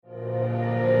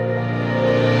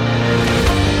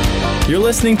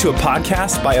listening to a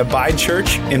podcast by Abide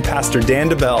Church and Pastor Dan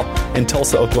DeBell in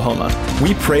Tulsa, Oklahoma.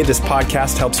 We pray this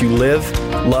podcast helps you live,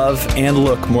 love, and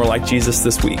look more like Jesus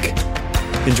this week.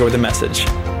 Enjoy the message.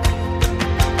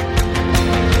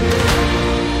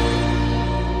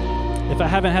 If I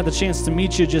haven't had the chance to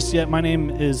meet you just yet, my name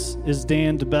is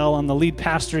Dan DeBell. I'm the lead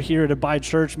pastor here at Abide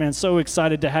Church. Man, so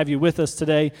excited to have you with us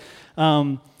today.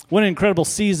 What an incredible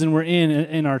season we're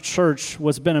in our church.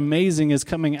 What's been amazing is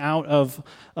coming out of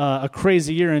a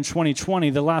crazy year in 2020.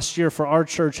 The last year for our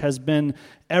church has been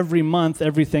every month,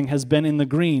 everything has been in the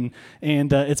green.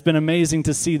 And it's been amazing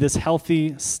to see this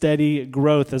healthy, steady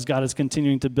growth as God is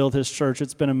continuing to build his church.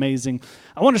 It's been amazing.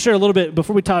 I want to share a little bit,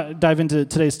 before we dive into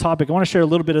today's topic, I want to share a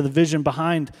little bit of the vision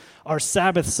behind our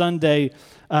Sabbath Sunday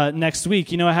next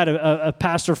week. You know, I had a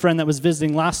pastor friend that was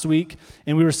visiting last week,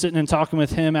 and we were sitting and talking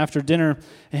with him after dinner,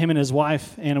 him and his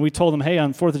wife, and we told him, hey,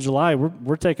 on 4th of July,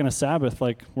 we're taking a Sabbath.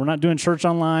 Like, we're not doing church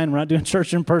online, we're not doing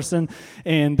church in person,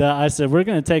 and I said, we're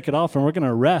going to take it off, and we're going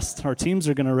to rest. Our teams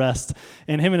are going to rest.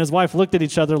 And him and his wife looked at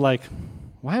each other like,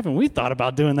 why haven't we thought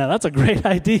about doing that? That's a great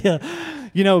idea.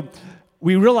 You know,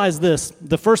 we realized this,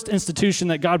 the first institution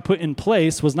that God put in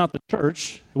place was not the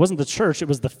church. It wasn't the church, it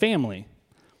was the family.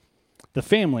 The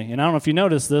family. And I don't know if you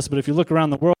noticed this, but if you look around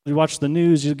the world, you watch the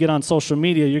news, you get on social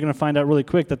media, you're going to find out really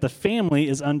quick that the family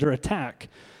is under attack.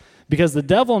 Because the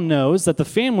devil knows that the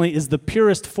family is the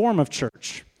purest form of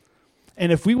church.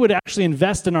 And if we would actually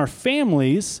invest in our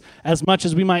families as much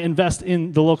as we might invest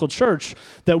in the local church,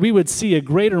 that we would see a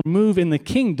greater move in the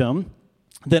kingdom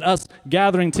than us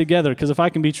gathering together. Because if I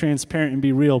can be transparent and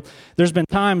be real, there's been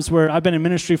times where I've been in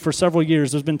ministry for several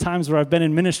years. There's been times where I've been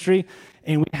in ministry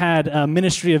and we had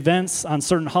ministry events on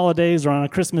certain holidays or on a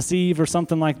Christmas Eve or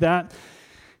something like that.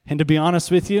 And to be honest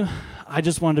with you, I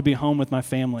just wanted to be home with my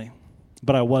family,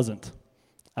 but I wasn't.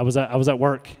 I was at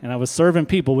work and I was serving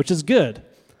people, which is good,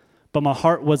 but my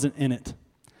heart wasn't in it.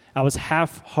 I was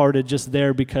half-hearted just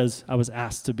there because I was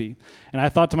asked to be. And I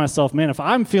thought to myself, man, if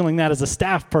I'm feeling that as a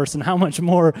staff person, how much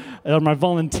more are my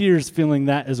volunteers feeling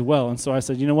that as well? And so I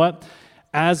said, you know what?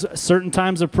 As certain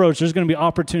times approach, there's going to be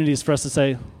opportunities for us to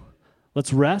say,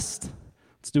 let's rest.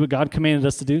 Let's do what God commanded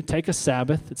us to do. Take a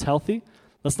Sabbath. It's healthy.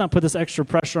 Let's not put this extra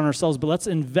pressure on ourselves, but let's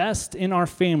invest in our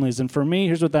families. And for me,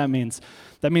 here's what that means.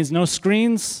 That means no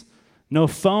screens, no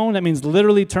phone. That means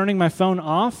literally turning my phone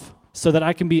off so that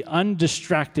I can be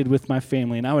undistracted with my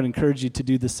family. And I would encourage you to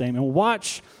do the same. And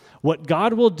watch what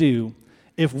God will do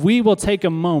if we will take a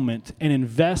moment and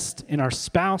invest in our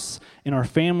spouse, in our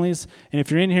families. And if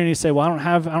you're in here and you say, well,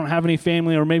 I don't have any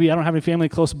family, or maybe I don't have any family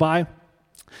close by,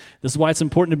 this is why it's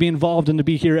important to be involved and to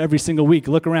be here every single week.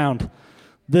 Look around.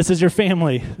 This is your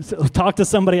family. Talk to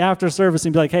somebody after service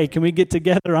and be like, hey, can we get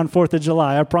together on 4th of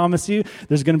July? I promise you,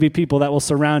 there's going to be people that will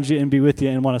surround you and be with you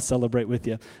and want to celebrate with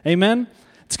you. Amen?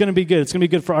 It's going to be good. It's going to be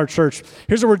good for our church.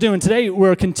 Here's what we're doing. Today,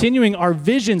 we're continuing our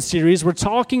vision series. We're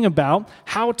talking about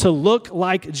how to look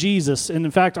like Jesus. And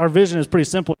in fact, our vision is pretty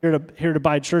simple. Here at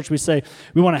Abide Church, we say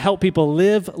we want to help people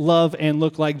live, love, and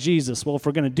look like Jesus. Well, if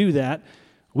we're going to do that,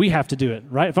 we have to do it,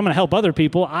 right? If I'm going to help other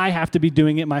people, I have to be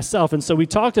doing it myself. And so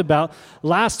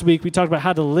last week, we talked about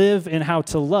how to live and how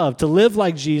to love. To live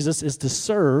like Jesus is to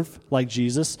serve like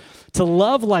Jesus. To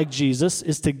love like Jesus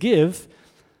is to give.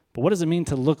 But what does it mean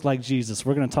to look like Jesus?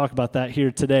 We're going to talk about that here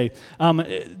today.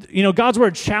 God's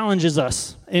word challenges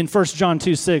us in 1 John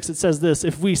 2:6. It says this,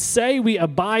 if we say we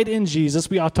abide in Jesus,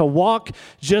 we ought to walk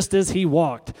just as he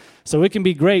walked. So it can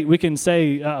be great. We can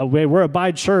say we're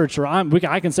Abide Church, or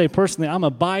I can say personally, I'm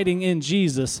abiding in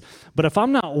Jesus. But if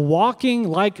I'm not walking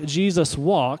like Jesus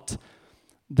walked,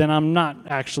 then I'm not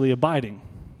actually abiding.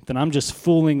 Then I'm just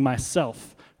fooling myself.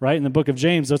 Right? In the book of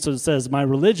James, that's what it says. My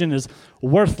religion is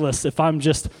worthless if I'm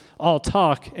just all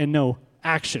talk and no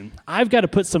action. I've got to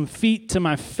put some feet to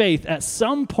my faith at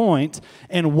some point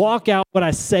and walk out what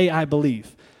I say I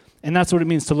believe. And that's what it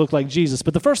means to look like Jesus.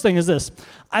 But the first thing is this.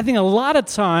 I think a lot of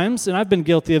times, and I've been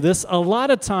guilty of this, a lot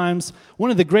of times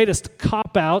one of the greatest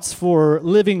cop-outs for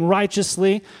living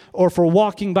righteously or for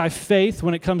walking by faith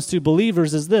when it comes to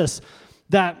believers is this,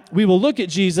 that we will look at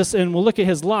Jesus and we'll look at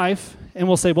his life and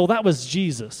we'll say, well, that was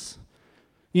Jesus.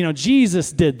 You know,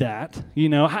 Jesus did that. You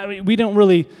know, we don't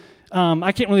really,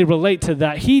 I can't really relate to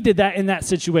that. He did that in that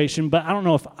situation, but I don't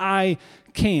know if I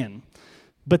can.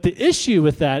 But the issue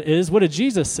with that is, what did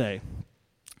Jesus say?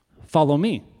 Follow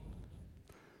me.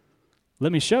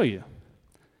 Let me show you.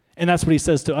 And that's what he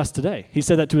says to us today. He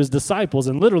said that to his disciples,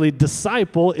 and literally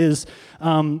disciple is,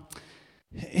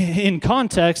 in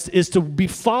context, is to be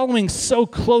following so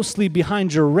closely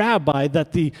behind your rabbi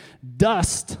that the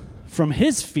dust from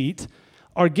his feet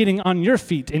are getting on your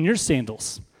feet and your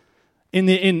sandals.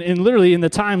 Literally in the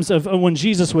times of when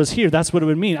Jesus was here, that's what it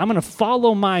would mean. I'm going to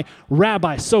follow my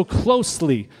rabbi so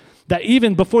closely that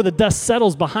even before the dust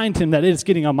settles behind him, that it's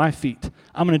getting on my feet.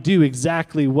 I'm going to do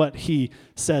exactly what he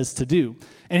says to do.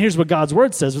 And here's what God's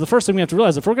word says. The first thing we have to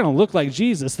realize, if we're going to look like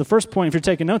Jesus, the first point, if you're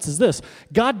taking notes, is this.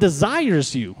 God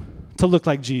desires you to look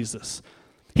like Jesus.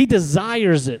 He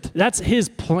desires it. That's his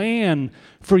plan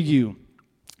for you.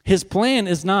 His plan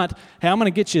is not, hey, I'm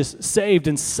going to get you saved,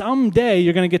 and someday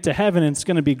you're going to get to heaven, and it's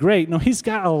going to be great. No, he's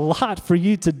got a lot for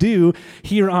you to do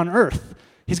here on earth.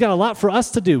 He's got a lot for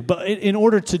us to do. But in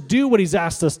order to do what he's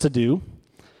asked us to do,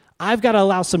 I've got to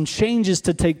allow some changes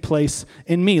to take place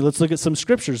in me. Let's look at some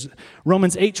scriptures.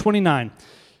 Romans 8:29.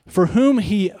 For whom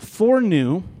he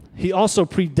foreknew, he also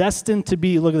predestined to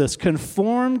be, look at this,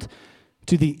 conformed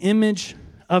to the image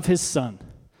of his Son.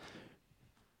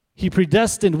 He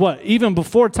predestined what? Even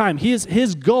before time.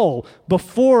 His goal,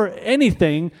 before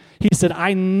anything, he said,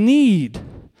 I need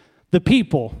the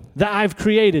people that I've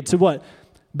created to what?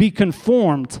 Be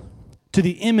conformed to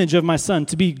the image of my Son,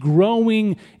 to be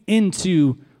growing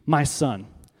into my Son.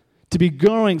 To be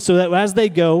growing so that as they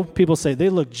go, people say they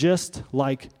look just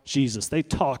like Jesus. They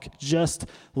talk just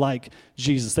like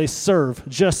Jesus. They serve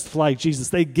just like Jesus.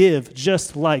 They give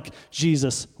just like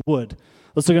Jesus would.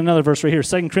 Let's look at another verse right here,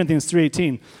 2 Corinthians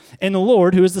 3:18. And the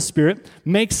Lord, who is the Spirit,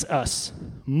 makes us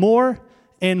more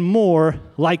and more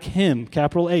like him,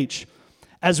 capital H,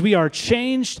 as we are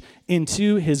changed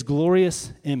into his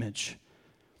glorious image.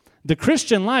 The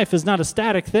Christian life is not a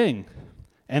static thing.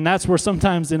 And that's where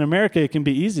sometimes in America it can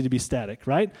be easy to be static,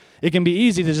 right? It can be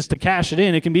easy to cash it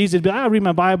in. It can be easy to be, I read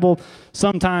my Bible.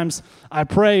 Sometimes I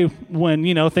pray when,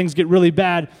 things get really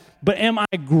bad. But am I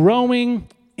growing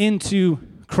into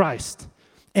Christ?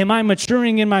 Am I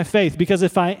maturing in my faith? Because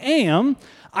if I am,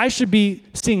 I should be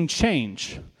seeing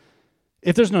change.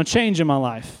 If there's no change in my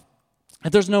life,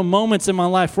 if there's no moments in my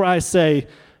life where I say,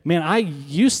 man,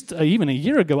 even a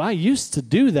year ago, I used to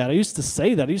do that. I used to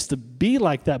say that. I used to be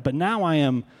like that, but now I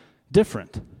am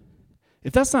different.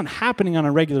 If that's not happening on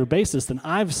a regular basis, then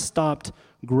I've stopped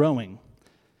growing.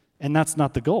 And that's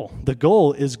not the goal. The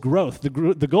goal is growth.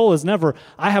 The goal is never,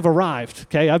 I have arrived,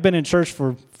 okay? I've been in church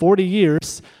for 40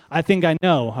 years. I think I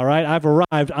know, all right? I've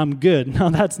arrived. I'm good.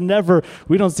 No, that's never,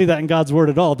 we don't see that in God's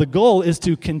word at all. The goal is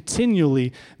to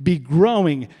continually be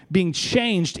growing, being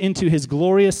changed into his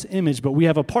glorious image, but we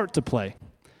have a part to play.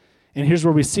 And here's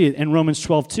where we see it in Romans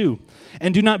 12:2.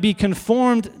 And do not be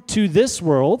conformed to this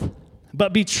world,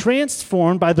 but be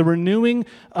transformed by the renewing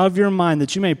of your mind,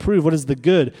 that you may prove what is the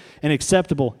good and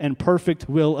acceptable and perfect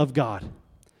will of God.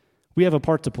 We have a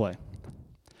part to play.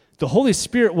 The Holy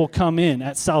Spirit will come in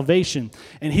at salvation,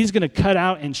 and he's going to cut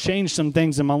out and change some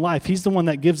things in my life. He's the one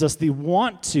that gives us the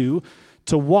want to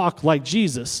walk like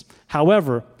Jesus.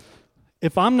 However,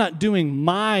 if I'm not doing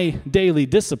my daily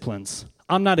disciplines,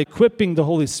 I'm not equipping the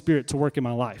Holy Spirit to work in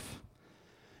my life.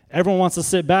 Everyone wants to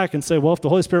sit back and say, well, if the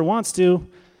Holy Spirit wants to,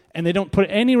 and they don't put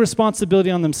any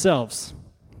responsibility on themselves.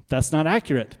 That's not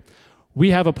accurate.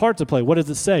 We have a part to play. What does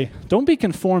it say? Don't be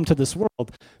conformed to this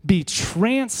world. Be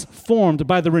transformed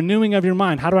by the renewing of your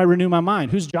mind. How do I renew my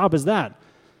mind? Whose job is that?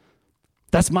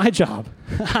 That's my job.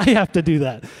 I have to do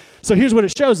that. So here's what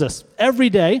it shows us. Every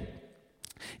day,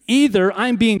 either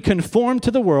I'm being conformed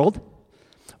to the world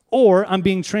or I'm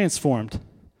being transformed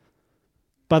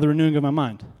by the renewing of my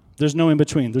mind. There's no in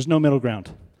between. There's no middle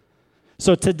ground.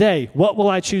 So today, what will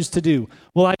I choose to do?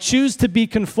 Will I choose to be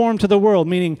conformed to the world,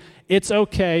 meaning it's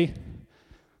okay,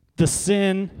 the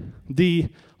sin, the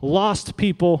lost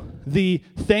people, the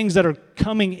things that are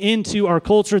coming into our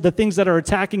culture, the things that are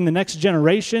attacking the next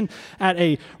generation at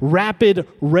a rapid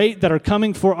rate that are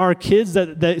coming for our kids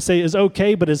that they say is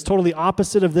okay, but is totally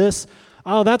opposite of this?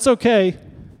 Oh, that's okay.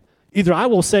 Either I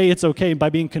will say it's okay by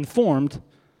being conformed,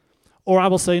 or I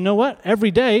will say, you know what?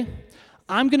 Every day,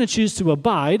 I'm going to choose to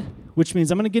abide, which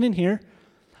means I'm going to get in here,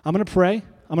 I'm going to pray,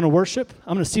 I'm going to worship,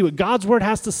 I'm going to see what God's word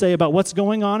has to say about what's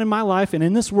going on in my life and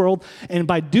in this world, and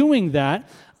by doing that,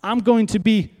 I'm going to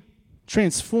be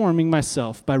transforming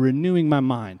myself by renewing my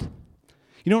mind.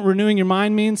 You know what renewing your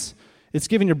mind means? It's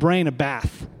giving your brain a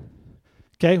bath.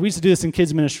 Okay? We used to do this in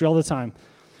kids ministry all the time.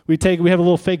 We have a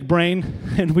little fake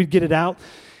brain, and we'd get it out,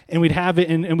 and we'd have it,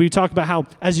 and we'd talk about how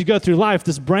as you go through life,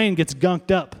 this brain gets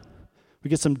gunked up. We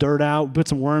get some dirt out, put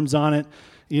some worms on it.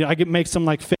 I make some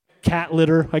like fake cat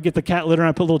litter. I get the cat litter and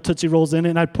I put little Tootsie Rolls in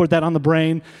it and I put that on the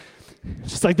brain.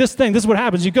 It's just like this is what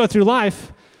happens. You go through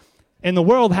life and the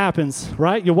world happens,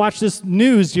 right? You watch this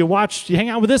news, you hang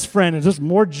out with this friend and just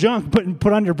more junk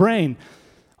put on your brain.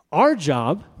 Our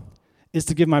job is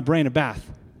to give my brain a bath.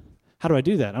 How do I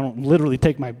do that? I don't literally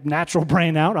take my natural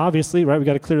brain out, obviously, right? We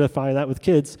got to clarify that with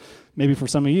kids, maybe for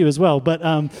some of you as well. But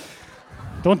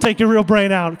don't take your real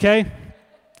brain out, okay?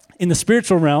 In the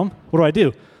spiritual realm, what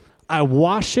do? I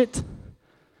wash it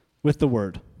with the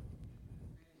Word.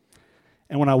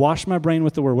 And when I wash my brain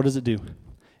with the Word, what does it do?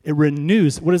 It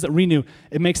renews. What does it renew?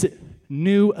 It makes it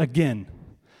new again.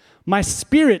 My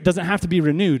spirit doesn't have to be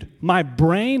renewed. My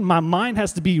brain, my mind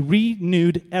has to be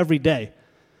renewed every day.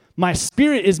 My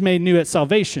spirit is made new at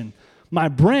salvation. My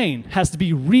brain has to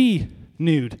be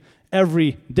renewed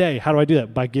every day. How do I do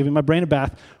that? By giving my brain a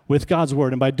bath with God's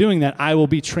Word. And by doing that, I will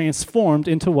be transformed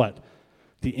into what?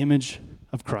 The image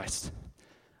of Christ.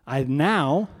 I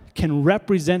now can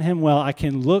represent Him well. I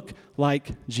can look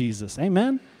like Jesus.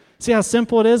 Amen? See how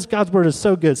simple it is? God's Word is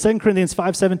so good. 2 Corinthians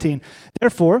 5:17.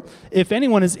 Therefore, if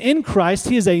anyone is in Christ,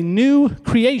 he is a new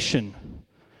creation.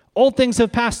 Old things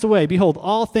have passed away. Behold,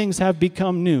 all things have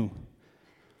become new.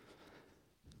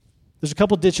 There's a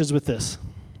couple ditches with this.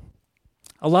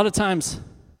 A lot of times,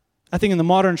 I think in the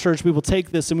modern church, we will take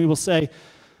this and we will say,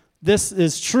 this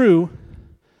is true,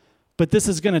 but this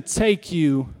is going to take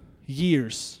you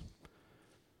years.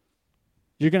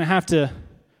 You're going to have to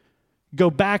go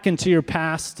back into your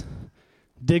past,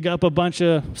 dig up a bunch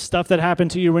of stuff that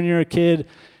happened to you when you were a kid,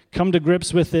 come to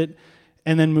grips with it,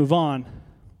 and then move on.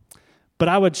 But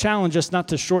I would challenge us not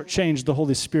to shortchange the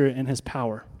Holy Spirit and His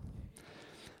power.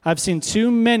 I've seen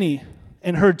too many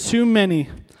and heard too many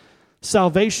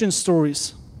salvation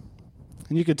stories.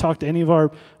 And you could talk to any of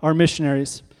our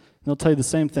missionaries, and they'll tell you the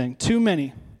same thing. Too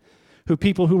many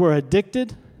people who were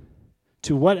addicted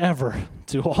to whatever,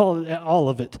 to all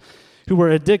of it, who were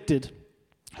addicted,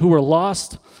 who were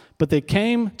lost, but they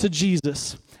came to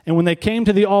Jesus. And when they came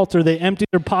to the altar, they emptied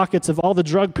their pockets of all the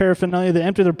drug paraphernalia. They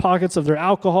emptied their pockets of their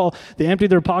alcohol. They emptied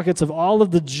their pockets of all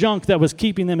of the junk that was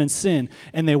keeping them in sin.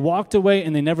 And they walked away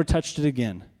and they never touched it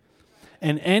again.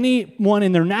 And anyone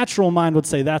in their natural mind would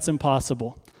say, that's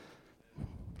impossible.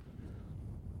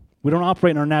 We don't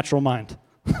operate in our natural mind.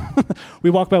 We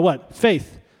walk by what?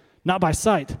 Faith, not by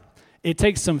sight. It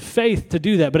takes some faith to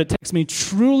do that, but it takes me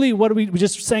truly, what are we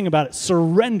just saying about it?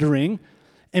 Surrendering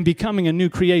and becoming a new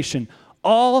creation.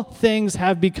 All things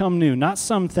have become new, not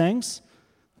some things,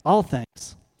 all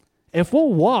things. If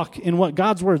we'll walk in what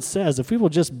God's Word says, if we will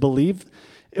just believe,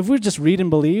 if we just read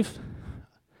and believe,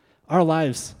 our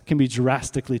lives can be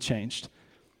drastically changed.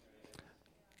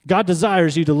 God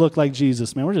desires you to look like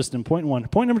Jesus. Man, we're just in point one.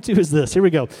 Point number 2 is this. Here we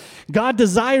go. God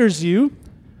desires you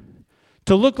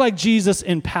to look like Jesus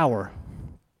in power.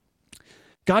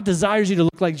 God desires you to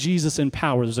look like Jesus in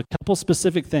power. There's a couple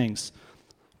specific things.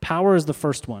 Power is the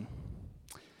first one.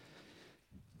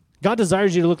 God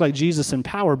desires you to look like Jesus in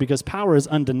power because power is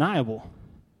undeniable.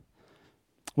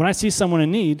 When I see someone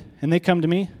in need and they come to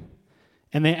me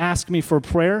and they ask me for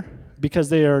prayer because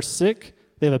they are sick,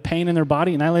 they have a pain in their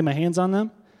body, and I lay my hands on them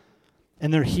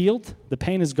and they're healed, the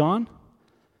pain is gone,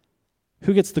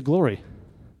 who gets the glory?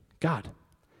 God.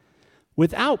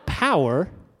 Without power,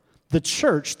 the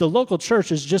church, the local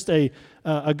church, is just a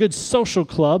good social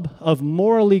club of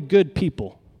morally good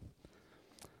people.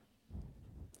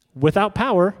 Without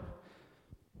power,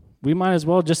 we might as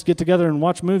well just get together and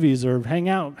watch movies or hang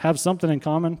out, have something in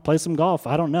common, play some golf,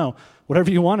 I don't know,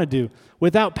 whatever you want to do.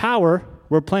 Without power,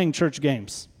 we're playing church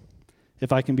games,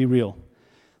 if I can be real.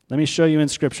 Let me show you in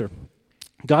Scripture.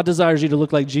 God desires you to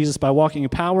look like Jesus by walking in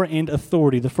power and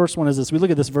authority. The first one is this. We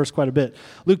look at this verse quite a bit.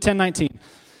 Luke 10:19.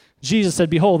 Jesus said,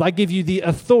 behold, I give you the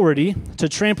authority to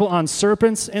trample on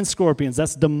serpents and scorpions.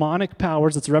 That's demonic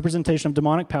powers. It's a representation of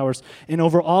demonic powers. And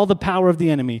over all the power of the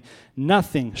enemy,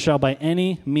 nothing shall by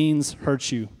any means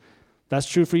hurt you. That's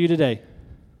true for you today.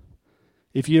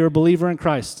 If you're a believer in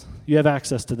Christ, you have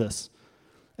access to this.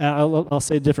 I'll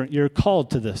say it different. You're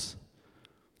called to this.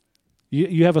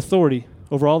 You have authority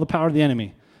over all the power of the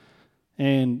enemy.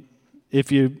 And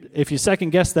if you second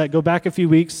guess that, go back a few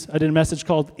weeks. I did a message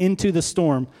called Into the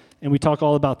Storm, and we talk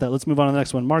all about that. Let's move on to the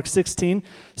next one. Mark 16,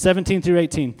 17 through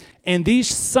 18. And these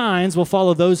signs will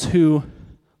follow those who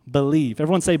believe.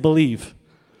 Everyone say believe.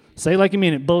 Say it like you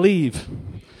mean it. Believe.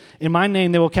 In my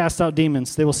name they will cast out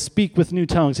demons. They will speak with new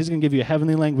tongues. He's going to give you a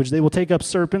heavenly language. They will take up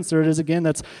serpents. There it is again.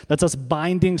 That's us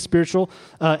binding spiritual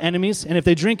enemies. And if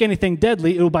they drink anything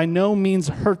deadly, it will by no means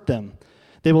hurt them.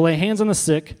 They will lay hands on the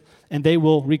sick, and they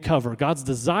will recover. God's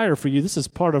desire for you, this is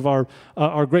part of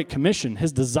our Great Commission.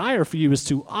 His desire for you is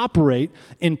to operate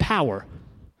in power.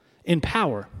 In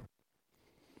power.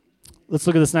 Let's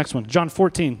look at this next one. John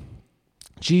 14.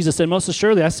 Jesus said, most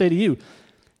assuredly, I say to you,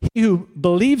 he who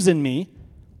believes in me,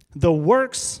 the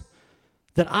works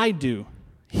that I do,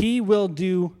 he will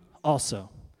do also.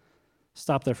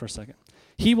 Stop there for a second.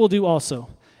 He will do also.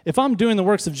 If I'm doing the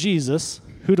works of Jesus,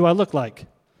 who do I look like?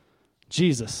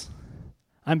 Jesus.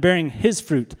 I'm bearing his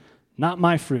fruit, not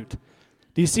my fruit.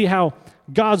 Do you see how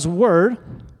God's word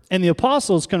and the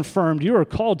apostles confirmed you are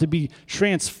called to be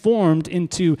transformed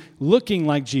into looking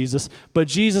like Jesus, but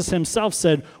Jesus himself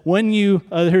said, when you,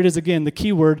 here it is again, the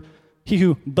key word, he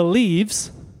who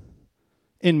believes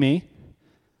in me,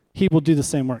 he will do the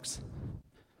same works.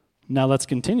 Now let's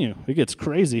continue. It gets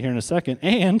crazy here in a second.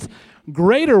 And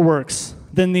greater works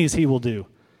than these he will do.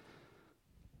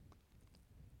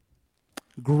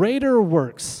 Greater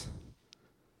works.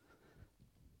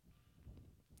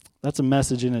 That's a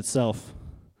message in itself.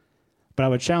 But I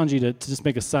would challenge you to just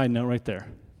make a side note right there.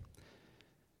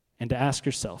 And to ask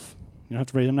yourself, you don't have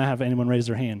to raise, I'm not have anyone raise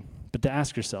their hand, but to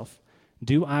ask yourself,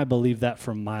 do I believe that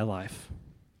for my life?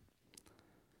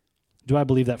 Do I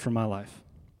believe that for my life?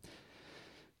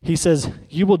 He says,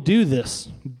 you will do this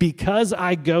because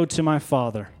I go to my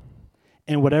Father.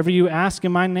 And whatever you ask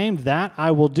in my name, that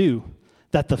I will do,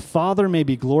 that the Father may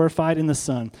be glorified in the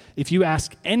Son. If you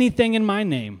ask anything in my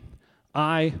name,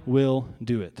 I will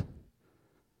do it.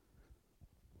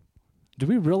 Do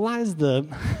we realize the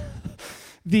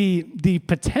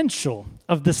potential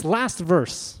of this last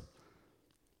verse?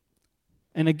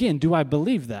 And again, do I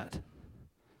believe that?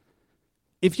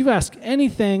 If you ask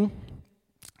anything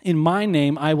in my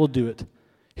name, I will do it.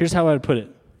 Here's how I would put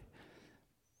it.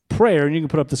 Prayer, and you can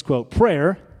put up this quote,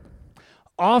 prayer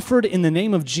offered in the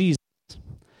name of Jesus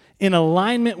in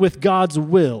alignment with God's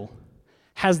will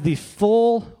has the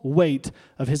full weight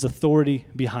of his authority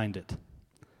behind it.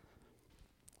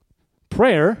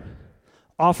 Prayer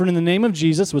offered in the name of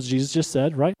Jesus, what Jesus just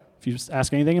said, right? If you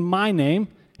ask anything in my name,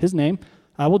 his name,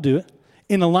 I will do it.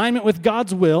 In alignment with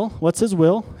God's will, what's his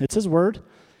will? It's his word.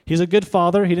 He's a good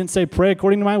father. He didn't say, pray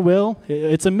according to my will.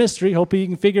 It's a mystery. Hope you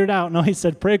can figure it out. No, he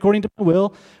said, pray according to my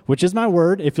will, which is my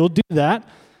word. If you'll do that,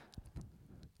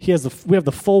 we have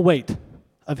the full weight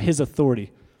of his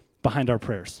authority behind our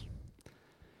prayers.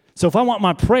 So if I want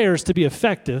my prayers to be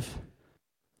effective,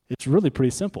 it's really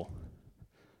pretty simple.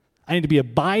 I need to be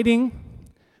abiding,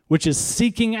 which is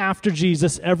seeking after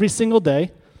Jesus every single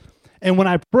day. And when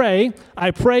I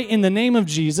pray in the name of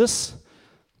Jesus,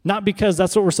 not because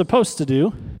that's what we're supposed to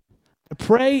do. I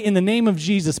pray in the name of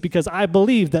Jesus because I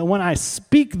believe that when I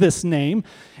speak this name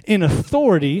in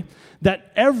authority,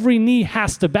 that every knee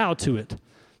has to bow to it,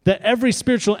 that every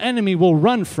spiritual enemy will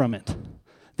run from it,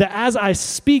 that as I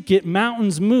speak it,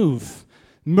 mountains move,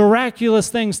 miraculous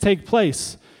things take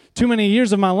place. Too many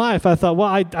years of my life, I thought, well,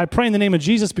 I pray in the name of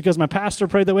Jesus because my pastor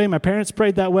prayed that way, my parents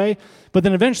prayed that way, but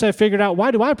then eventually I figured out,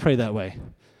 why do I pray that way?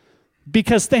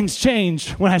 Because things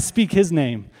change when I speak his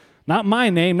name. Not my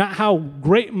name, not how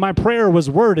great my prayer was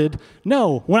worded.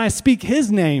 No, when I speak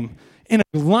his name in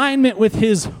alignment with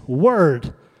his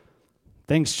word,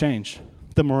 things change.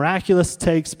 The miraculous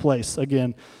takes place.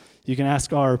 Again, you can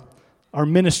ask our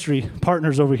ministry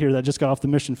partners over here that just got off the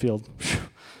mission field.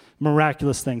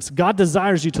 Miraculous things. God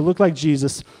desires you to look like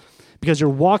Jesus because you're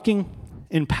walking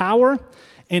in power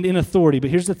and in authority.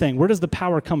 But here's the thing. Where does the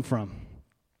power come from?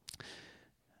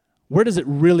 Where does it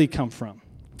really come from?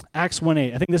 Acts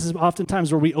 1:8. I think this is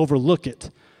oftentimes where we overlook it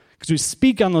because we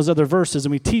speak on those other verses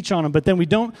and we teach on them, but then we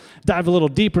don't dive a little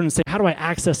deeper and say, how do I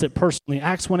access it personally?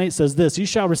 Acts 1:8 says this, you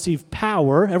shall receive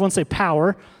power. Everyone say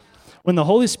power. When the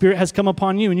Holy Spirit has come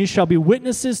upon you, and you shall be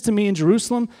witnesses to me in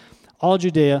Jerusalem, all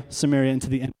Judea, Samaria, and to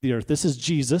the end of the earth. This is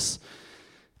Jesus.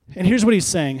 And here's what he's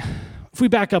saying. If we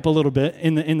back up a little bit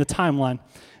in the timeline,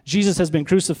 Jesus has been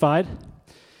crucified,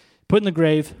 put in the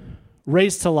grave,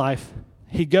 raised to life.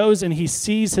 He goes and he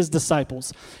sees his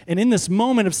disciples. And in this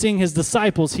moment of seeing his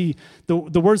disciples,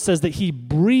 the word says that he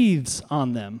breathes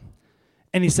on them.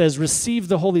 And he says, receive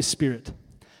the Holy Spirit.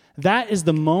 That is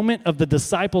the moment of the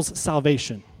disciples'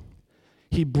 salvation.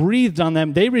 He breathed on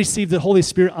them. They received the Holy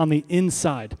Spirit on the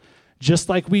inside, just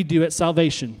like we do at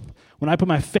salvation. When I put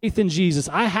my faith in Jesus,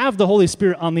 I have the Holy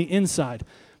Spirit on the inside.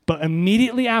 But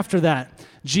immediately after that,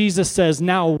 Jesus says,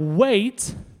 now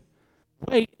wait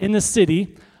in the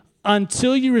city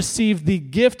until you receive the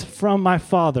gift from my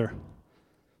Father.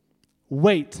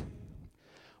 Wait.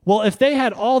 Well, if they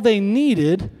had all they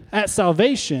needed at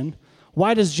salvation,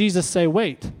 why does Jesus say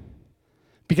wait?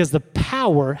 Because the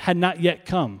power had not yet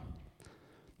come.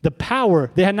 The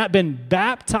power, they had not been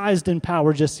baptized in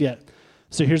power just yet.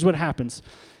 So here's what happens.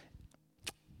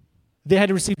 They had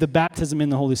to receive the baptism in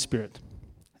the Holy Spirit.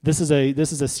 This is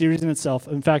a series in itself.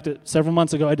 In fact, several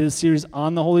months ago, I did a series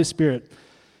on the Holy Spirit.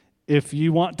 If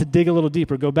you want to dig a little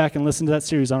deeper, go back and listen to that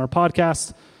series on our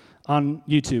podcast, on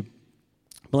YouTube.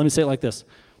 But let me say it like this.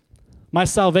 My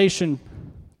salvation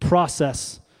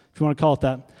process, if you want to call it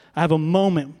that, I have a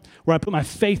moment where I put my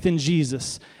faith in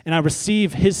Jesus and I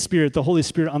receive his Spirit, the Holy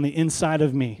Spirit, on the inside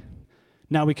of me.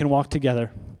 Now we can walk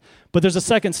together. But there's a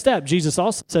second step. Jesus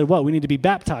also said, well, we need to be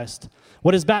baptized.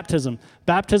 What is baptism?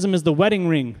 Baptism is the wedding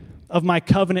ring of my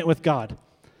covenant with God.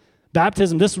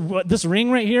 Baptism, this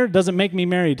ring right here doesn't make me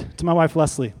married to my wife,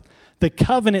 Leslie. The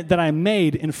covenant that I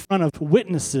made in front of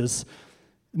witnesses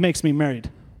makes me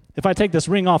married. If I take this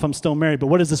ring off, I'm still married. But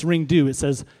what does this ring do? It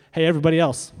says, hey, everybody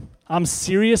else, I'm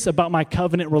serious about my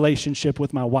covenant relationship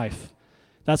with my wife.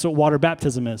 That's what water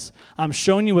baptism is. I'm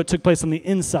showing you what took place on the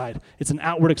inside. It's an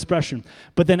outward expression.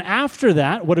 But then after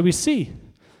that, what do we see?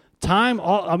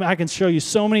 I can show you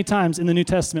so many times in the New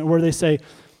Testament where they say,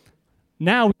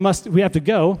 now we have to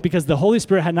go because the Holy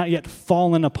Spirit had not yet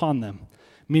fallen upon them.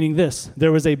 Meaning this,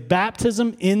 there was a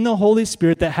baptism in the Holy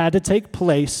Spirit that had to take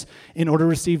place in order to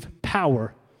receive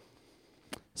power.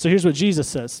 So here's what Jesus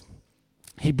says.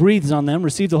 He breathes on them,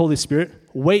 receive the Holy Spirit,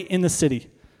 wait in the city.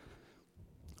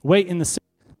 Wait in the city.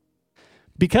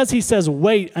 Because he says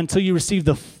wait until you receive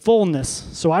the fullness.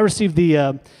 So I received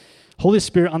the Holy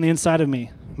Spirit on the inside of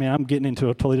me. Man, I'm getting into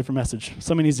a totally different message.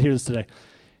 Somebody needs to hear this today.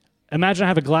 Imagine I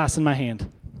have a glass in my hand.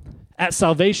 At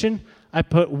salvation, I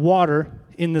put water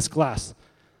in this glass.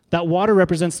 That water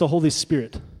represents the Holy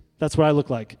Spirit. That's what I look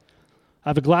like. I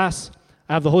have a glass.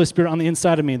 I have the Holy Spirit on the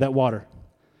inside of me, that water.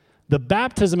 The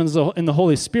baptism in the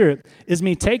Holy Spirit is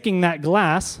me taking that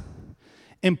glass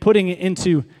and putting it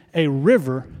into a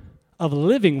river of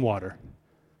living water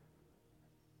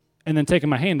and then taking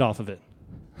my hand off of it.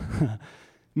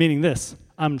 Meaning this,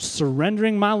 I'm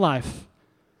surrendering my life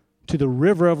to the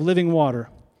river of living water,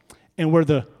 and where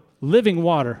the living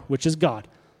water, which is God,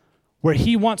 where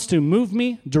he wants to move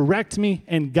me, direct me,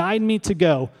 and guide me to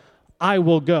go, I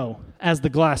will go as the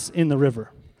glass in the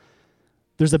river.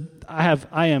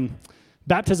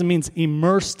 Baptism means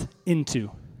immersed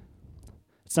into.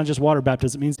 It's not just water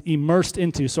baptism, it means immersed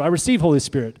into. So I receive Holy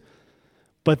Spirit.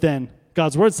 But then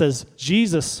God's word says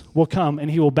Jesus will come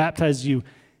and he will baptize you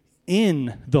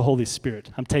in the Holy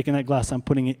Spirit. I'm taking that glass, I'm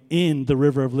putting it in the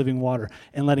river of living water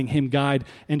and letting him guide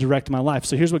and direct my life.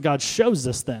 So here's what God shows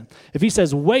us then. If he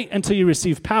says, wait until you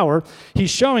receive power, he's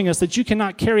showing us that you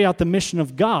cannot carry out the mission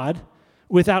of God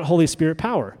without Holy Spirit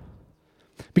power.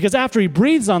 Because after he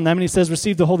breathes on them and he says,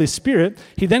 receive the Holy Spirit,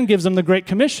 he then gives them the Great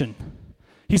Commission.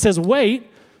 He says, wait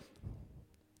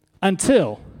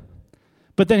until.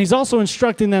 But then he's also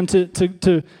instructing them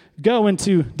to go and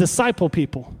to disciple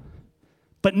people.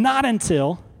 But not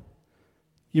until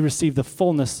you receive the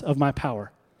fullness of my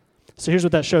power. So here's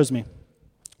what that shows me.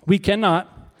 We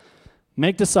cannot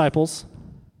make disciples,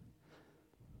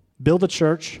 build a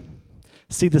church,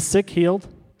 see the sick healed,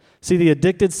 see the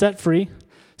addicted set free,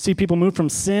 see people move from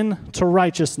sin to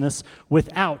righteousness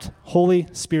without Holy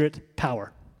Spirit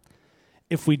power.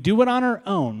 If we do it on our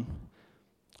own,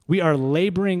 we are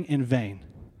laboring in vain.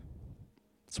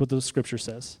 That's what the scripture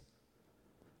says.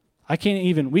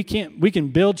 We can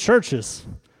build churches,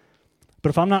 but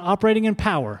if I'm not operating in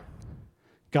power,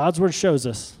 God's word shows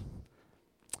us.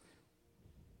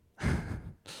 I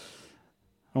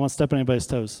don't want to step on anybody's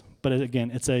toes, but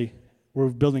again, we're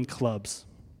building clubs.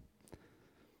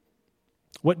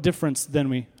 What difference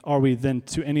then are we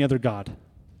to any other god?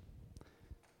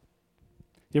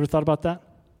 You ever thought about that?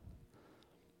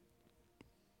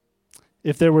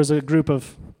 If there was a group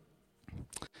of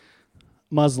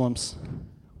Muslims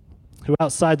who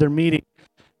outside their meeting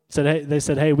said,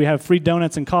 hey, we have free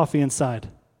donuts and coffee inside.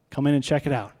 Come in and check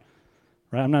it out.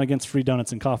 Right? I'm not against free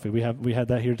donuts and coffee. We had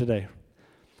that here today.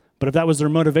 But if that was their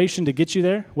motivation to get you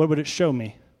there, what would it show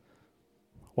me?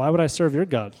 Why would I serve your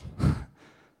God?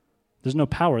 There's no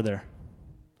power there.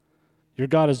 Your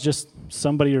God is just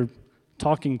somebody you're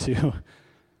talking to.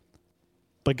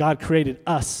 But God created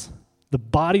us, the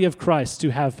body of Christ, to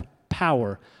have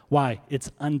power. Why?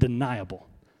 It's undeniable.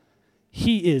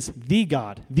 He is the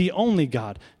God, the only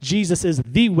God. Jesus is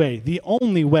the way, the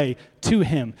only way to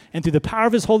him. And through the power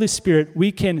of his Holy Spirit,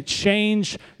 we can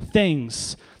change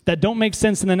things that don't make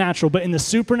sense in the natural, but in the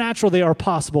supernatural, they are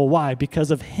possible. Why?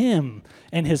 Because of him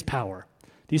and his power.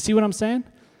 Do you see what I'm saying?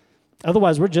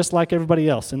 Otherwise, we're just like everybody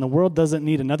else, and the world doesn't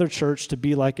need another church to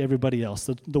be like everybody else.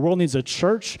 The world needs a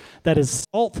church that is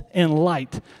salt and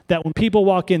light, that when people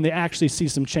walk in, they actually see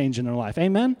some change in their life.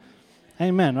 Amen?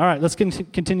 Amen. All right, let's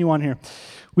continue on here.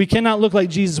 We cannot look like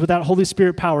Jesus without Holy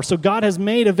Spirit power. So God has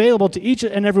made available to each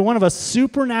and every one of us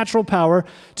supernatural power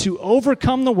to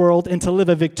overcome the world and to live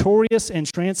a victorious and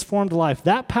transformed life.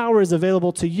 That power is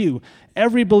available to you,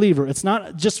 every believer. It's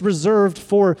not just reserved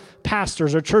for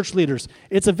pastors or church leaders.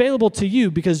 It's available to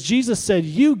you because Jesus said,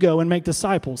 you go and make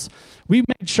disciples. We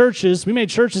made churches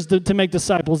to make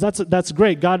disciples. That's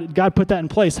great. God put that in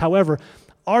place. However,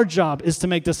 our job is to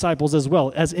make disciples as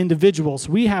well. As individuals,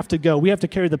 we have to go. We have to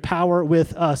carry the power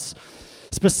with us.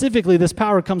 Specifically, this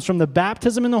power comes from the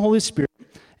baptism in the Holy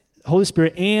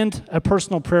Spirit and a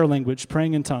personal prayer language,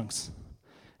 praying in tongues.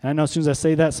 And I know as soon as I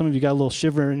say that, some of you got a little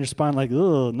shiver in your spine like,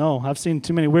 oh, no, I've seen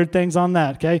too many weird things on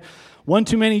that, okay? One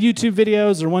too many YouTube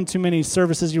videos or one too many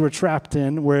services you were trapped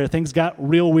in where things got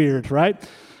real weird, right?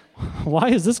 Why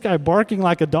is this guy barking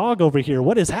like a dog over here?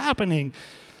 What is happening?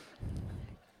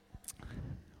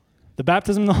 The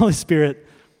baptism in the Holy Spirit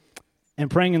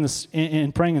and praying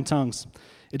in tongues,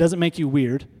 it doesn't make you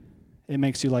weird. It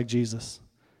makes you like Jesus.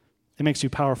 It makes you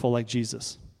powerful like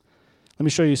Jesus. Let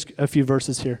me show you a few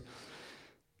verses here.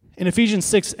 In Ephesians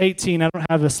 6:18, I don't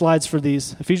have the slides for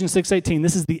these. Ephesians 6:18,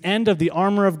 this is the end of the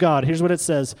armor of God. Here's what it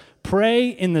says. Pray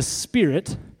in the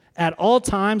Spirit at all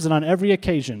times and on every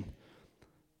occasion.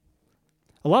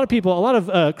 A lot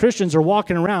of Christians are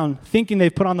walking around thinking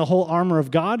they've put on the whole armor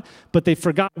of God, but they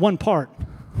forgot one part.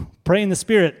 Pray in the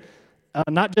Spirit,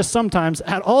 not just sometimes,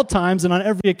 at all times and on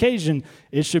every occasion.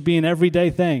 It should be an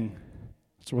everyday thing.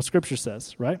 That's what Scripture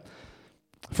says, right?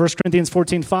 1 Corinthians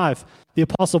 14:5, the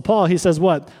Apostle Paul, he says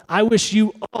what? I wish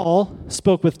you all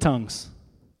spoke with tongues.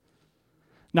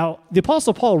 Now, the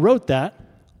Apostle Paul wrote that,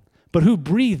 but who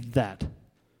breathed that?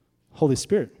 Holy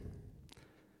Spirit.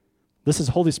 This is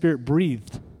Holy Spirit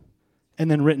breathed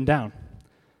and then written down.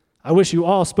 I wish you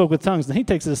all spoke with tongues. And he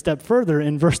takes it a step further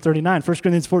in verse 39, 1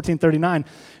 Corinthians 14:39.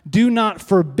 Do not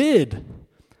forbid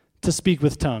to speak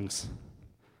with tongues.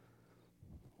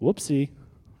 Whoopsie,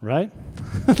 right?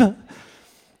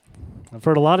 I've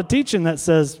heard a lot of teaching that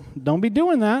says, don't be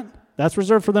doing that. That's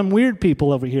reserved for them weird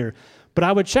people over here. But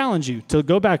I would challenge you to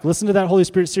go back, listen to that Holy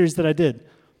Spirit series that I did.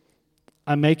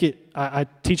 I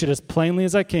teach it as plainly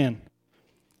as I can.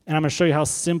 And I'm going to show you how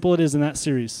simple it is in that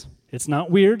series. It's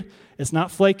not weird. It's not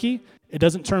flaky. It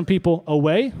doesn't turn people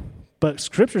away. But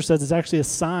Scripture says it's actually a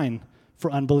sign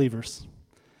for unbelievers.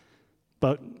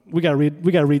 But we got to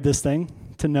read this thing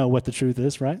to know what the truth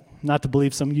is, right? Not to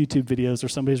believe some YouTube videos or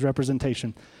somebody's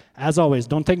representation. As always,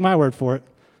 don't take my word for it.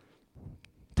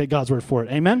 Take God's word for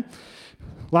it. Amen?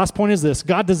 Last point is this.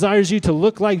 God desires you to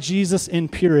look like Jesus in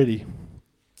purity.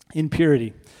 In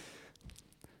purity.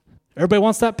 Everybody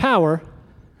wants that power.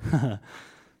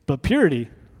 But purity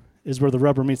is where the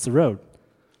rubber meets the road.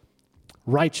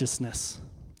 Righteousness,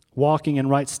 walking in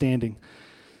right standing.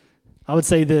 I would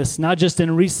say this, not just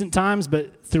in recent times,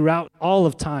 but throughout all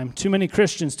of time. Too many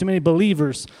Christians, too many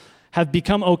believers have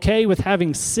become okay with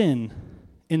having sin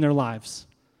in their lives.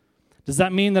 Does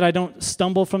that mean that I don't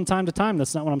stumble from time to time?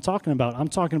 That's not what I'm talking about. I'm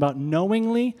talking about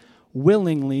knowingly,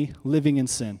 willingly living in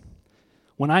sin.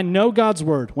 When I know God's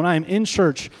word, when I am in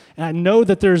church, and I know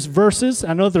that there's verses,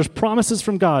 I know that there's promises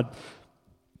from God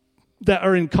that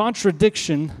are in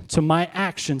contradiction to my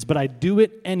actions, but I do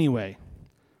it anyway,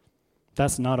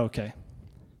 that's not okay.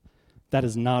 That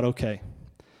is not okay,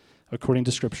 according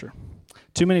to Scripture.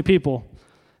 Too many people,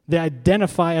 they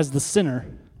identify as the sinner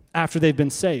after they've been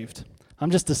saved.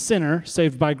 I'm just a sinner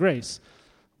saved by grace.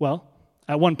 Well,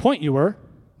 at one point you were,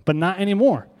 but not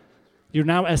anymore. You're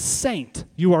now a saint.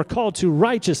 You are called to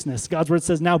righteousness. God's word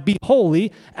says, now be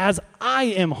holy as I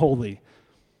am holy.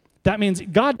 That means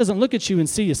God doesn't look at you and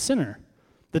see a sinner.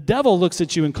 The devil looks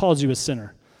at you and calls you a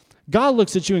sinner. God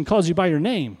looks at you and calls you by your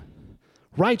name.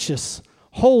 Righteous,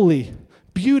 holy,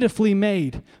 beautifully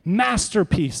made,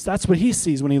 masterpiece. That's what he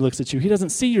sees when he looks at you. He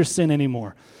doesn't see your sin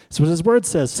anymore. That's what his word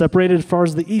says, separated as far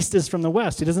as the east is from the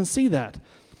west. He doesn't see that.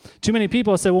 Too many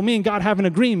people say, well, me and God have an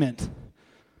agreement.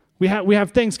 We have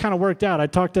things kind of worked out. I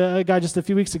talked to a guy just a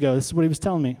few weeks ago. This is what he was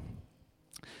telling me.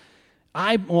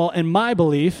 In my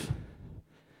belief,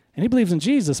 and he believes in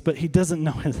Jesus, but he doesn't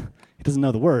know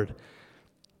the word.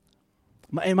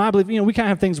 In my belief, we kind of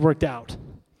have things worked out.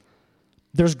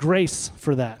 There's grace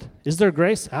for that. Is there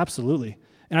grace? Absolutely.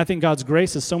 And I think God's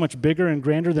grace is so much bigger and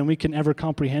grander than we can ever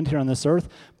comprehend here on this earth.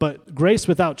 But grace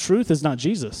without truth is not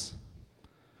Jesus.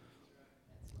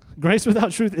 Grace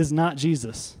without truth is not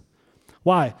Jesus.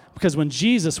 Why? Because when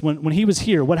Jesus, when he was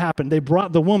here, what happened? They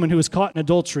brought the woman who was caught in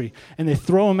adultery, and they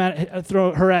throw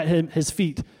her at his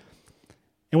feet.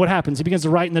 And what happens? He begins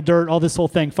to write in the dirt, all this whole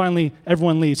thing. Finally,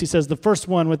 everyone leaves. He says, the first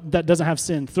one that doesn't have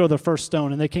sin, throw the first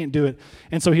stone, and they can't do it.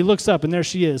 And so he looks up, and there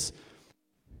she is.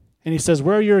 And he says,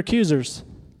 where are your accusers?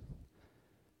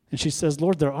 And she says,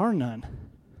 Lord, there are none.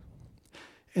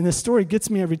 And this story gets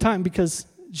me every time because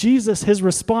Jesus, his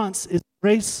response is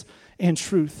grace and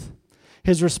truth.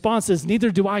 His response is,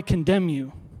 neither do I condemn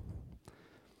you,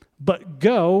 but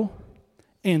go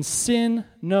and sin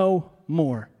no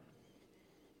more.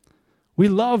 We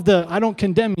love the, I don't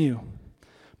condemn you.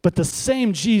 But the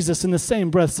same Jesus in the same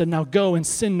breath said, now go and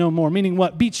sin no more. Meaning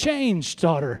what? Be changed,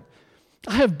 daughter.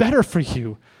 I have better for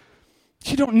you.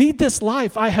 You don't need this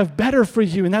life. I have better for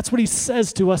you. And that's what he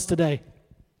says to us today.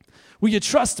 Will you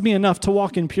trust me enough to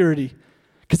walk in purity?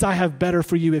 Because I have better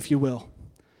for you if you will.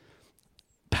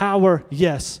 Power,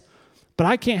 yes. But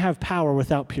I can't have power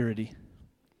without purity.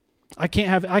 I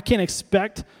can't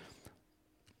expect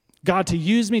God to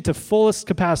use me to fullest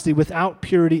capacity without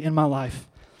purity in my life.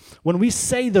 When we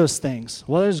say those things,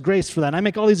 well, there's grace for that. And I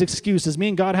make all these excuses. Me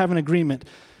and God have an agreement.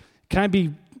 Can I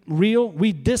be real?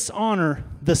 We dishonor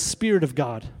the Spirit of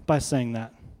God by saying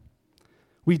that.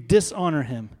 We dishonor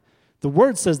him. The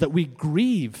word says that we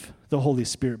grieve the Holy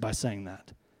Spirit by saying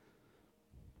that.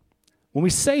 When we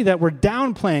say that, we're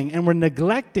downplaying and we're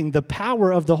neglecting the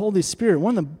power of the Holy Spirit.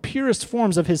 One of the purest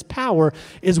forms of his power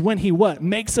is when he what?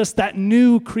 Makes us that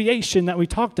new creation that we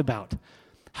talked about.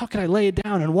 How can I lay it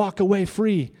down and walk away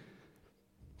free?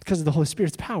 Because of the Holy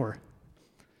Spirit's power.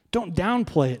 Don't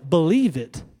downplay it. Believe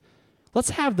it.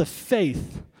 Let's have the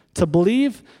faith to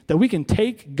believe that we can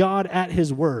take God at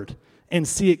his word and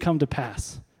see it come to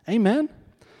pass. Amen?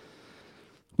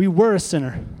 We were a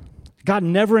sinner. God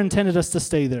never intended us to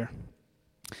stay there.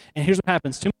 And here's what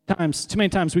happens. Too many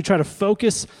times we try to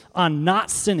focus on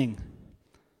not sinning,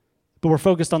 but we're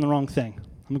focused on the wrong thing.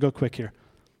 I'm going to go quick here.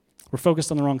 We're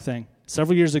focused on the wrong thing.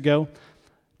 Several years ago,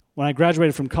 when I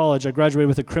graduated from college, I graduated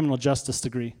with a criminal justice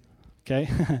degree. Okay?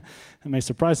 That may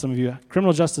surprise some of you.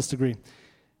 Criminal justice degree.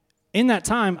 In that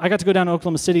time, I got to go down to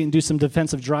Oklahoma City and do some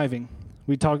defensive driving.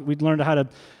 We learned how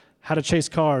to chase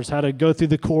cars, how to go through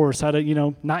the course, how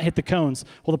to, not hit the cones.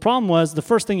 Well, the problem was the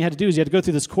first thing you had to do is you had to go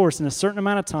through this course in a certain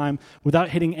amount of time without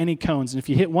hitting any cones. And if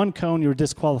you hit one cone, you were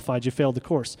disqualified. You failed the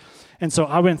course. And so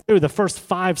I went through the first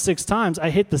 5-6 times. I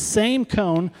hit the same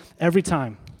cone every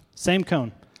time. Same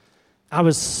cone. I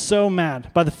was so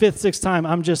mad. By the 5th, 6th time,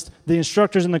 the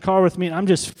instructor's in the car with me, and I'm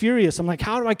just furious. I'm like,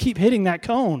 how do I keep hitting that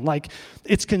cone? Like,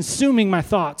 it's consuming my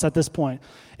thoughts at this point.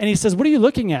 And he says, what are you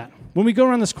looking at? When we go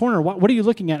around this corner, what are you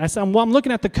looking at? I said, well, I'm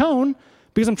looking at the cone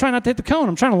because I'm trying not to hit the cone.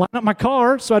 I'm trying to line up my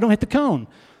car so I don't hit the cone. And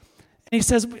he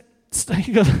says,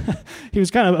 he was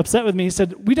kind of upset with me. He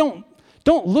said, don't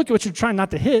look at what you're trying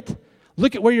not to hit.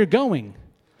 Look at where you're going.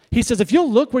 He says, if you'll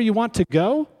look where you want to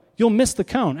go, you'll miss the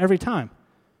cone every time.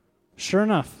 Sure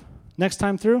enough, next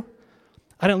time through,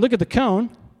 I didn't look at the cone.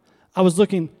 I was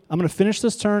looking, I'm going to finish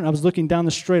this turn. I was looking down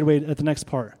the straightaway at the next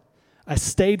part. I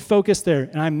stayed focused there,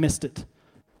 and I missed it.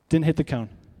 Didn't hit the cone.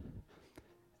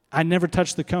 I never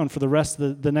touched the cone for the rest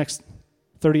of the next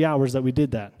 30 hours that we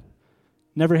did that.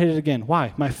 Never hit it again.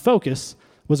 Why? My focus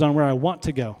was on where I want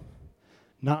to go,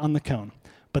 not on the cone.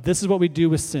 But this is what we do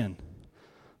with sin.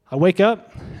 I wake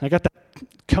up, and I got that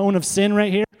cone of sin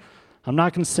right here. I'm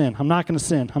not going to sin. I'm not going to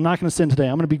sin. I'm not going to sin today.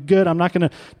 I'm going to be good. I'm not going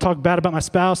to talk bad about my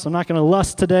spouse. I'm not going to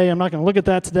lust today. I'm not going to look at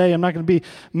that today. I'm not going to be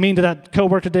mean to that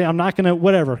coworker today. I'm not going to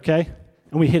whatever, okay?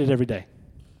 And we hit it every day.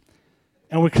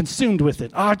 And we're consumed with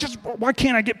it. Why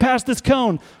can't I get past this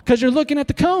cone? Because you're looking at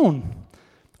the cone.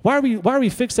 Why are we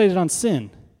fixated on sin?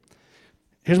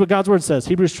 Here's what God's word says,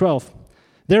 Hebrews 12.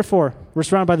 Therefore, we're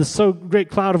surrounded by this so great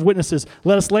cloud of witnesses.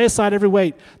 Let us lay aside every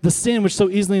weight, the sin which so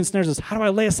easily ensnares us. How do I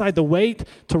lay aside the weight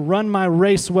to run my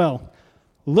race well?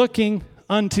 Looking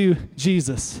unto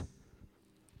Jesus.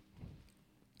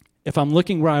 If I'm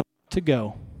looking where I want to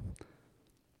go,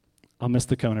 I'll miss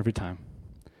the cone every time.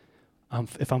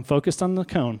 If I'm focused on the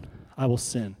cone, I will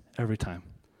sin every time.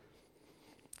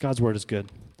 God's word is good.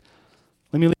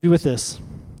 Let me leave you with this.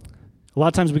 A lot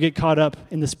of times we get caught up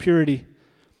in this purity,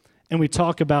 and we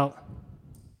talk about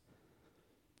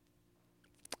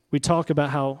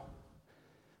how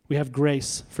we have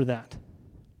grace for that.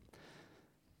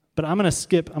 But I'm going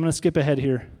to skip ahead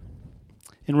here.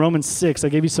 In Romans 6, I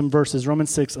gave you some verses,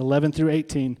 Romans 6, 11 through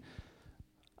 18.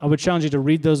 I would challenge you to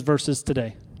read those verses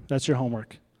today. That's your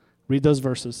homework. Read those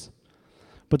verses.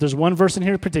 But there's one verse in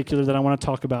here in particular that I want to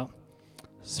talk about.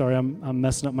 Sorry, I'm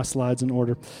messing up my slides in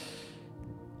order.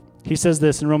 He says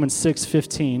this in Romans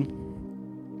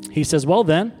 6:15. He says, well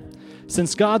then,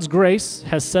 since God's grace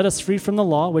has set us free from the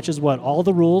law, which is what? All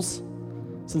the rules.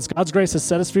 Since God's grace has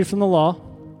set us free from the law,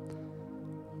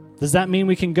 does that mean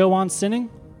we can go on sinning?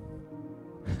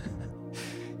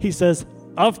 He says,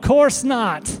 of course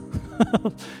not.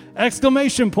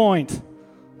 Exclamation point.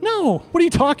 No, what are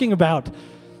you talking about?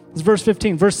 It's verse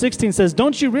 15. Verse 16 says,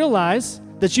 don't you realize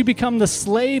that you become the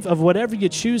slave of whatever you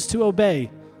choose to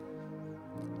obey?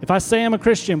 If I say I'm a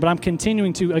Christian, but I'm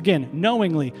continuing to, again,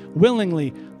 knowingly,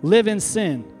 willingly live in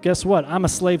sin, guess what? I'm a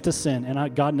slave to sin,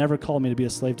 and God never called me to be a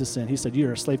slave to sin. He said,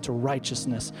 you're a slave to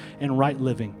righteousness and right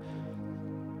living.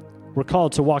 We're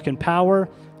called to walk in power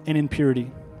and in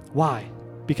purity. Why?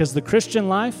 Because the Christian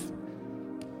life,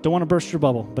 don't want to burst your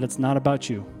bubble, but it's not about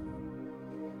you.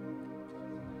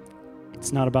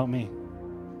 It's not about me.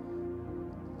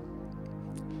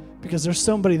 Because there's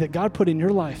somebody that God put in your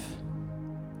life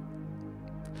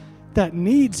that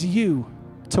needs you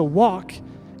to walk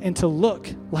and to look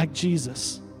like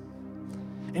Jesus.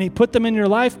 And he put them in your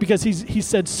life because he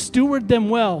said, steward them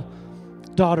well,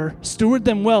 daughter. Steward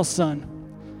them well, son.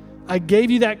 I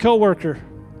gave you that coworker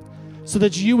so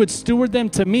that you would steward them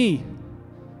to me.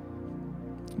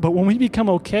 But when we become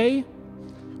okay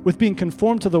with being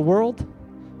conformed to the world,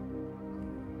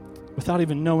 without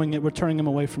even knowing it, we're turning them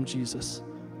away from Jesus.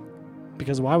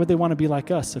 Because why would they want to be like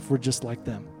us if we're just like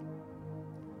them?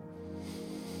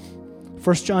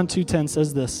 1 John 2:10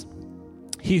 says this,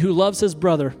 he who loves his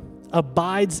brother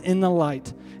abides in the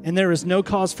light, and there is no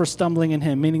cause for stumbling in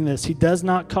him, meaning this, he does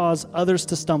not cause others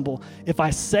to stumble. If I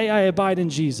say I abide in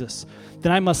Jesus,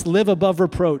 then I must live above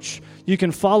reproach. You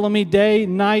can follow me day,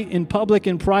 night, in public,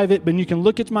 in private, but you can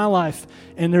look at my life,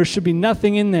 and there should be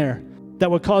nothing in there that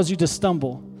would cause you to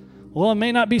stumble. Well, it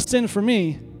may not be sin for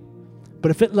me, but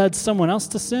if it led someone else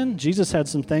to sin, Jesus had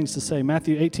some things to say.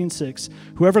 Matthew 18:6,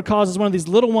 whoever causes one of these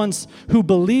little ones who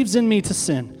believes in me to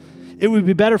sin, it would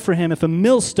be better for him if a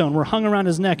millstone were hung around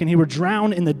his neck and he were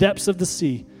drowned in the depths of the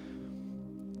sea.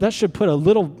 That should put a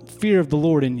little fear of the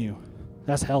Lord in you.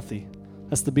 That's healthy.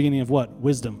 That's the beginning of what?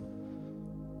 Wisdom.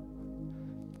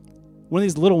 One of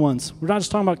these little ones, we're not just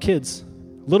talking about kids.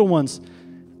 Little ones,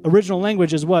 original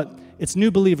language is what? It's new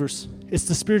believers. It's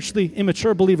the spiritually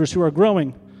immature believers who are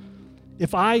growing.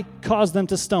 If I cause them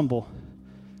to stumble,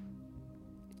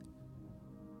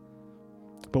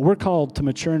 but we're called to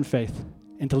mature in faith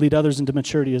and to lead others into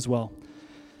maturity as well.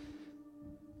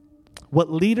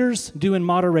 What leaders do in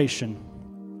moderation,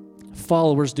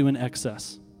 followers do in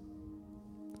excess.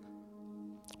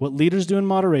 What leaders do in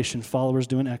moderation, followers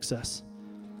do in excess.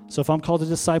 So if I'm called to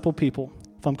disciple people,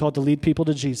 if I'm called to lead people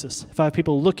to Jesus, if I have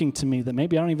people looking to me that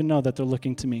maybe I don't even know that they're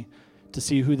looking to me to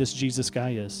see who this Jesus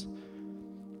guy is,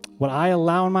 what I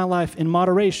allow in my life in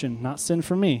moderation, not sin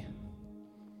for me,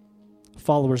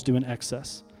 followers do in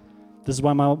excess. This is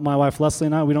why my wife Leslie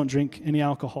and I, we don't drink any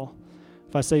alcohol.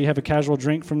 If I say you have a casual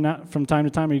drink from time to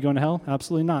time, are you going to hell?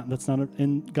 Absolutely not. That's not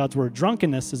in God's word.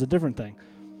 Drunkenness is a different thing.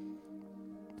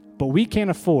 But we can't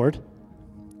afford,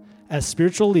 as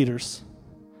spiritual leaders,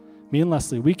 me and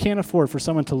Leslie, we can't afford for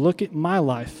someone to look at my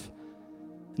life,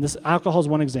 and this alcohol is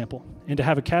one example, and to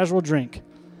have a casual drink,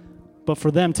 but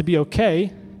for them to be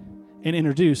okay and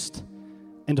introduced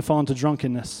and to fall into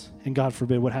drunkenness, and God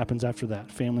forbid what happens after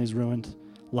that. Families ruined,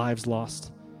 lives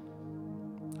lost.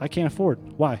 I can't afford.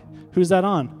 Why? Who's that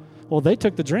on? Well, they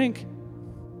took the drink.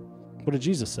 What did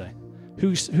Jesus say?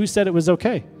 Who said it was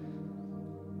okay?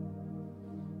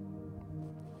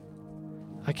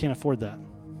 I can't afford that.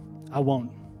 I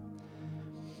won't.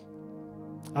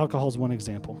 Alcohol is one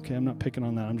example. Okay, I'm not picking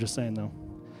on that. I'm just saying, though.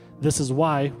 This is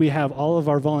why we have all of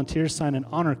our volunteers sign an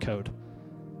honor code.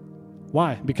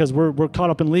 Why? Because we're caught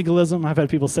up in legalism. I've had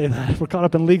people say that. We're caught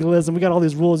up in legalism. We got all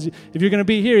these rules. If you're going to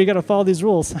be here, you got to follow these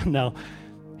rules. No.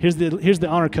 Here's the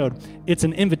honor code. It's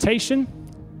an invitation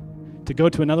to go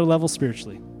to another level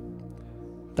spiritually.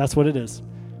 That's what it is.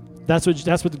 That's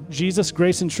what Jesus,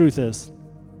 grace, and truth is.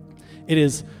 It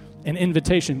is an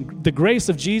invitation. The grace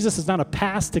of Jesus is not a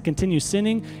pass to continue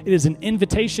sinning. It is an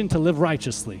invitation to live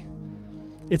righteously.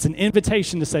 It's an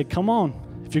invitation to say, come on.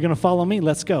 If you're going to follow me,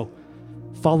 let's go.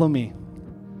 Follow me.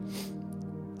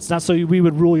 It's not so we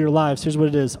would rule your lives. Here's what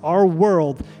it is. Our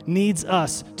world needs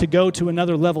us to go to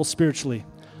another level spiritually.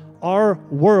 Our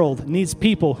world needs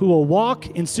people who will walk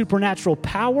in supernatural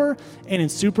power and in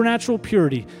supernatural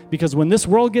purity, because when this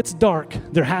world gets dark,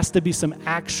 there has to be some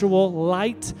actual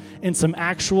light and some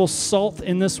actual salt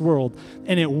in this world,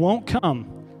 and it won't come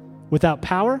without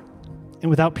power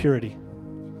and without purity.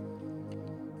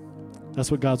 That's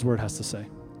what God's word has to say.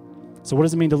 So what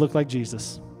does it mean to look like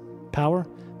Jesus? Power,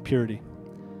 purity.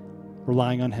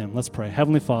 Relying on him. Let's pray.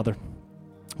 Heavenly Father,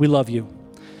 we love you.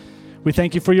 We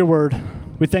thank you for your word.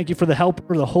 We thank you for the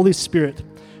helper, the Holy Spirit,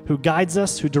 who guides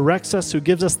us, who directs us, who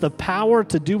gives us the power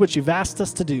to do what you've asked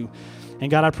us to do. And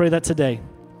God, I pray that today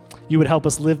you would help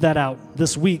us live that out.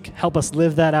 This week, help us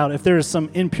live that out. If there is some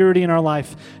impurity in our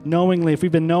life, knowingly, if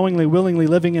we've been knowingly, willingly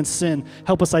living in sin,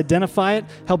 help us identify it,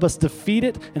 help us defeat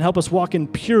it, and help us walk in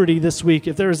purity this week.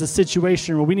 If there is a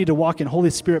situation where we need to walk in Holy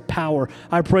Spirit power,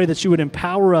 I pray that you would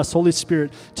empower us, Holy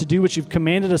Spirit, to do what you've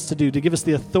commanded us to do, to give us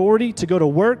the authority to go to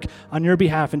work on your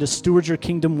behalf and to steward your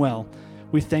kingdom well.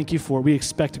 We thank you for it. We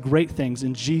expect great things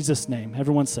in Jesus' name.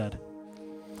 Everyone said,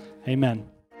 amen.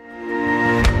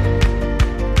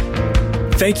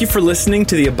 Thank you for listening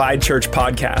to the Abide Church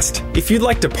podcast. If you'd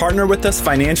like to partner with us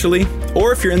financially,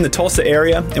 or if you're in the Tulsa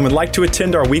area and would like to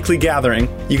attend our weekly gathering,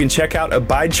 you can check out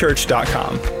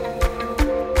abidechurch.com.